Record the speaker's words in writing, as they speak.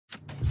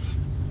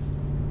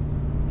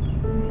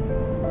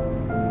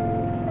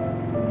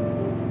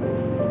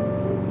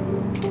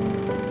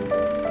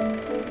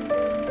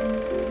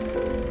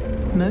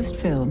Most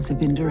films have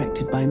been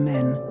directed by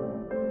men.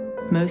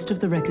 Most of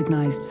the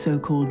recognized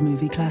so-called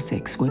movie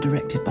classics were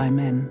directed by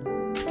men.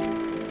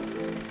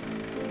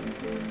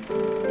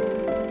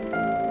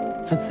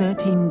 For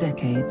 13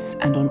 decades,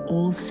 and on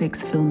all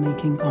 6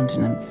 filmmaking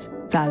continents,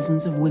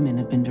 thousands of women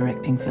have been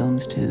directing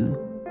films too.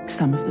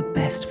 Some of the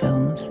best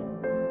films.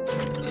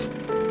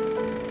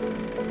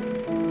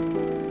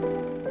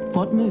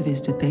 What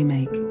movies did they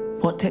make?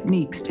 What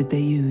techniques did they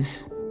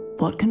use?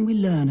 What can we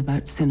learn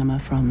about cinema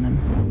from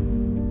them?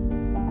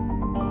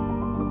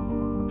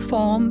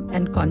 Form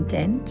and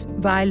content,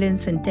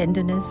 violence and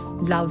tenderness,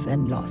 love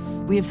and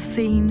loss. We have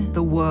seen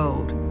the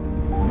world.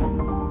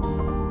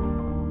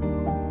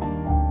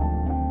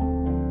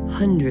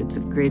 Hundreds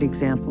of great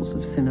examples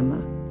of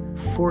cinema,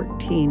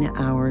 14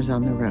 hours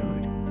on the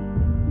road.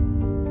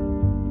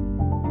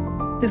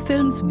 The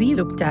films we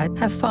looked at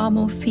have far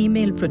more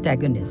female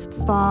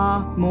protagonists.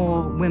 Far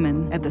more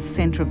women at the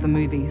centre of the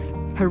movies.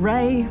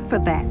 Hooray for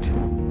that.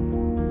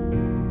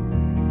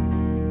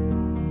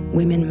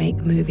 Women make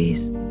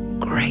movies,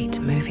 great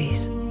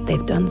movies.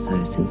 They've done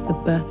so since the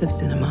birth of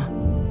cinema.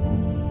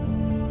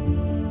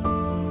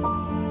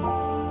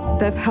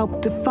 They've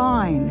helped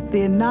define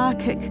the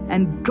anarchic,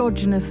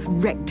 androgynous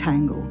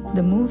rectangle.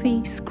 The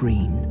movie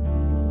screen.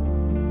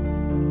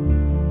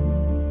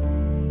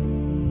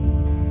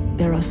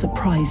 There are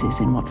surprises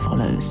in what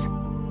follows.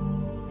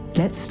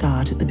 Let's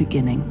start at the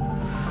beginning.